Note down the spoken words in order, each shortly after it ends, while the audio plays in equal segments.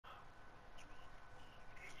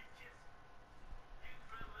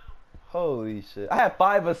Holy shit. I had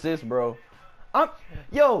 5 assists, bro. I'm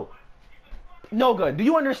yo, no good. Do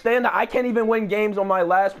you understand that I can't even win games on my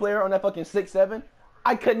last player on that fucking 6-7?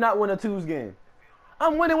 I could not win a twos game.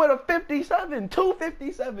 I'm winning with a 57, 2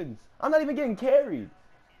 57s. I'm not even getting carried.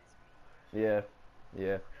 Yeah,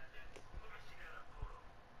 yeah.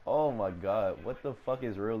 Oh my god, what the fuck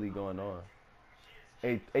is really going on?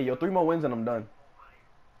 Hey, yo, 3 more wins and I'm done.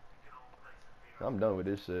 I'm done with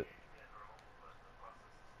this shit.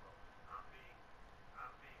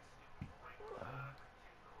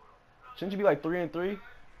 Shouldn't you be like 3-3?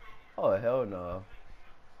 Oh hell no.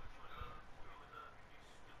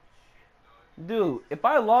 Dude, if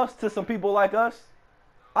I lost to some people like us,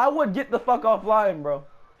 I would get the fuck offline, bro.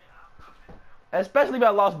 Especially if I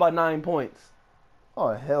lost by 9 points. Oh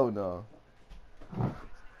hell no.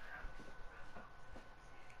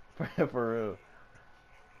 For real.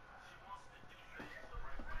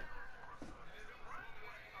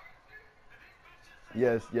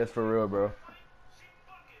 Yes, yes, for real, bro.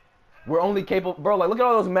 We're only capable, bro. Like, look at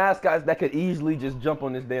all those mascots that could easily just jump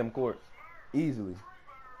on this damn court, easily.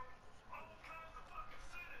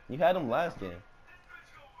 You had them last game.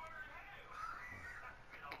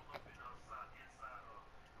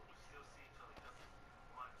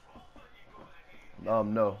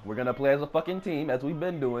 No, we're gonna play as a fucking team as we've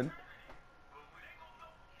been doing.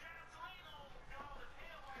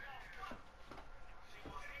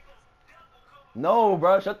 No,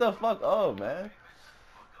 bro, shut the fuck up, man.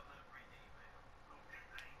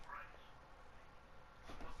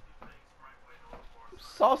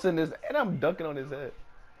 Saucing this, and I'm dunking on his head.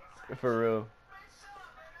 For real.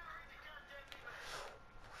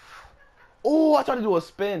 Oh, I tried to do a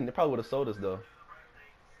spin. They probably would have sold us though.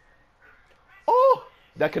 Oh,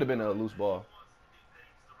 that could have been a loose ball.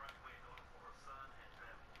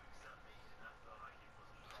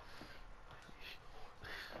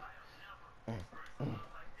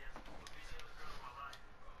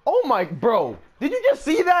 Oh my, bro. Did you just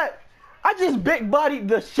see that? I just big bodied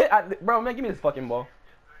the shit out. Bro, man, give me this fucking ball.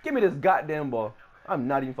 Give me this goddamn ball. I'm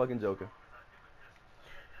not even fucking joking.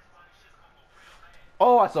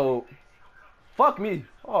 Oh, I sold. Fuck me.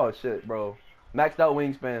 Oh, shit, bro. Maxed out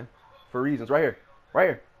wingspan. For reasons. Right here. Right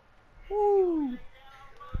here. Woo.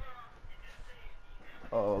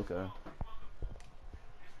 Oh, okay.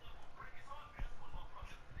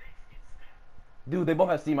 Dude, they both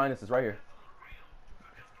have C minuses right here.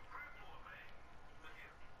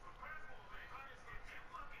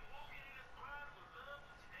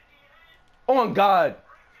 Oh my god.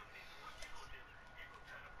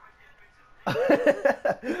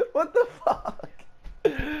 What the fuck?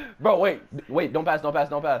 Bro, wait, don't pass, don't pass,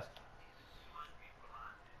 don't pass.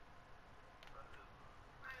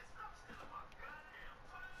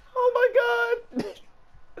 Oh my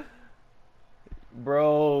god.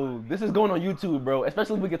 Bro, this is going on YouTube, bro.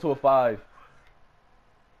 Especially if we get to a 5.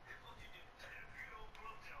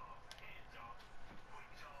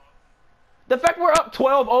 The fact we're up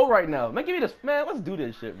 12-0 right now. Man, give me this. Man, let's do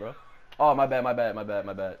this shit, bro. Oh, my bad, my bad, my bad,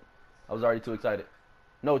 my bad. I was already too excited.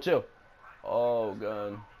 No, chill. Oh,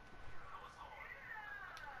 God.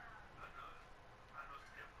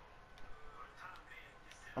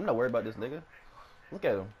 I'm not worried about this nigga. Look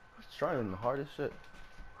at him. He's trying the hardest shit.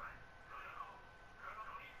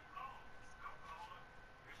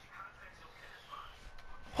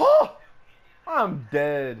 Oh! I'm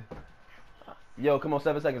dead. Yo, come on,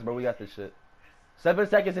 7 seconds, bro. We got this shit. 7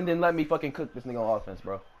 seconds and then let me fucking cook this nigga on offense,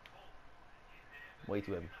 bro. Way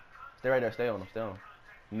too heavy. Stay right there. Stay on him. Stay on him.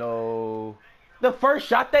 No. The first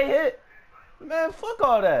shot they hit? Man, fuck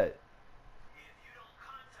all that.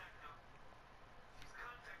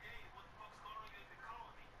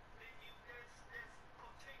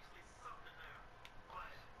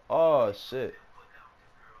 Oh, shit.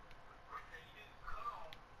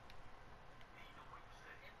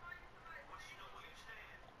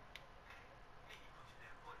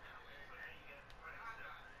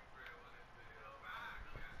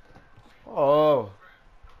 Oh.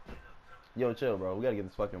 Yo, chill, bro. We gotta get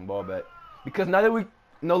this fucking ball back. Because now that we...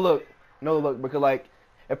 No, look. No, look. Because, like,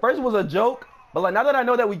 at first it was a joke. But, like, now that I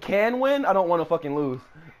know that we can win, I don't want to fucking lose.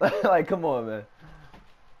 Like, come on, man.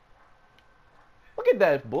 Look at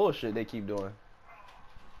that bullshit they keep doing.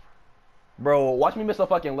 Bro, watch me miss a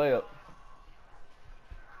fucking layup.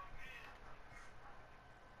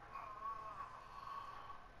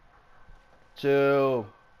 Chill.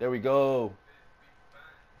 There we go.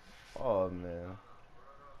 Oh, man.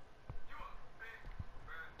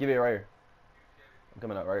 Give it right here. I'm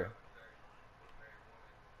coming out right here.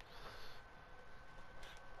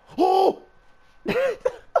 Oh!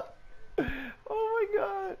 Oh, my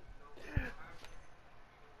God.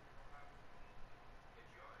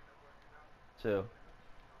 Chill.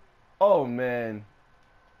 Oh, man.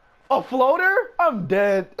 A floater? I'm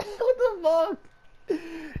dead. What the fuck?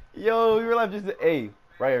 Yo, real life just... Hey,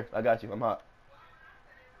 right here. I got you. I'm hot.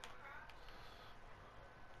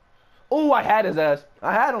 Oh, I had his ass.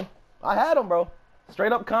 I had him. I had him, bro.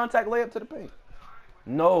 Straight up contact layup to the paint.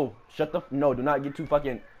 No. Shut the... No, do not get too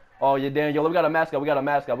fucking... Oh, yeah, Daniel. We got a mascot. We got a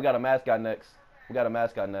mascot. We got a mascot next. We got a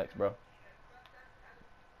mascot next, bro.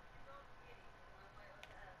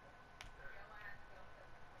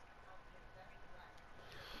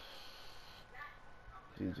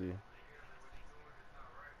 GG.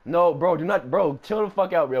 No, bro, do not, bro, chill the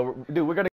fuck out, bro. Dude, we're gonna